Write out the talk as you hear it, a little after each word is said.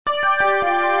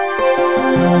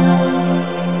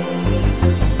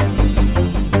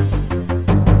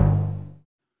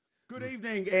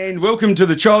morning and welcome to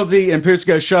the Childsy and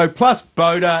Persico Show plus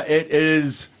Boda. It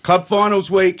is club finals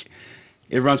week.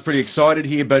 Everyone's pretty excited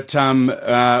here, but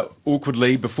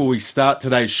awkwardly, before we start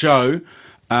today's show,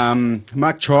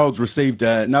 Mark Childs received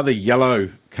another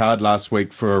yellow card last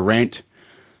week for a rant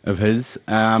of his.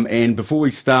 And before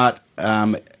we start,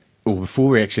 or before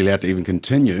we're actually allowed to even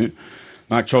continue,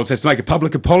 Mark Childs has to make a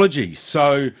public apology.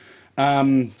 So,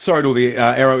 sorry to all the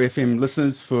Arrow FM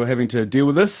listeners for having to deal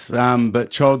with this, but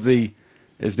Childsy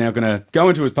is now going to go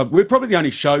into his pub. We're probably the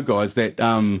only show, guys, that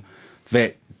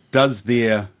that does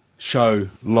their show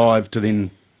live to then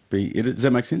be edited. Does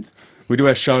that make sense? We do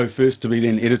our show first to be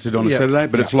then edited on a Saturday,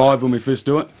 but it's live when we first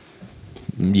do it.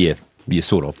 Yeah,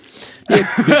 sort of.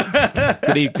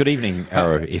 Yeah, good evening,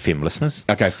 Arrow FM listeners.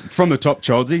 Okay, from the top,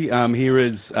 Childsy, here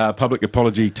is public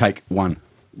apology, take one.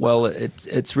 Well,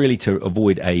 it's really to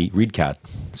avoid a red card.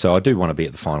 So I do want to be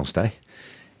at the finals day.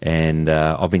 And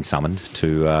I've been summoned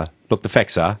to, look, the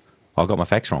facts are, I got my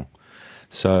facts wrong.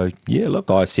 So, yeah, look,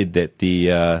 I said that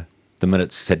the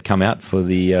minutes had come out for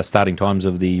the starting times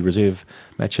of the reserve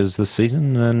matches this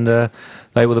season, and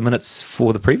they were the minutes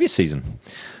for the previous season,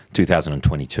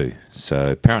 2022.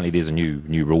 So apparently there's a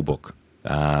new rule book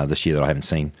this year that I haven't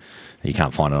seen. You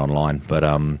can't find it online. But,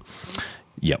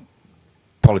 yep.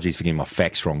 Apologies for getting my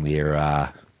facts wrong there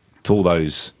to all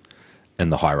those in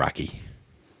the hierarchy.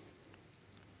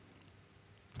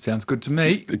 Sounds good to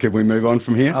me. Can we move on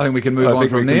from here? I think we can move on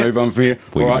from there.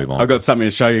 All right, I've got something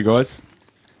to show you guys.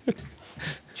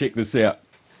 Check this out.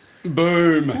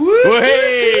 Boom. Woo!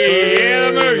 Hey,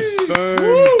 yeah, the moose. Boom.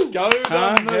 Woo! Go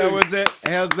the moose. How was that?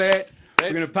 How's that?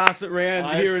 We're going to pass it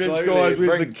around. Here it is, guys.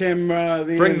 Where's the camera?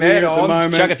 Bring that on. At the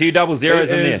moment. Chuck a few double zeros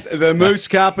in there. The Moose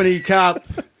Company Cup.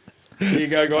 Here you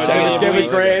go, guys. Give it a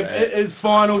grab. It is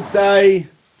finals day.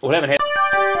 We'll have it.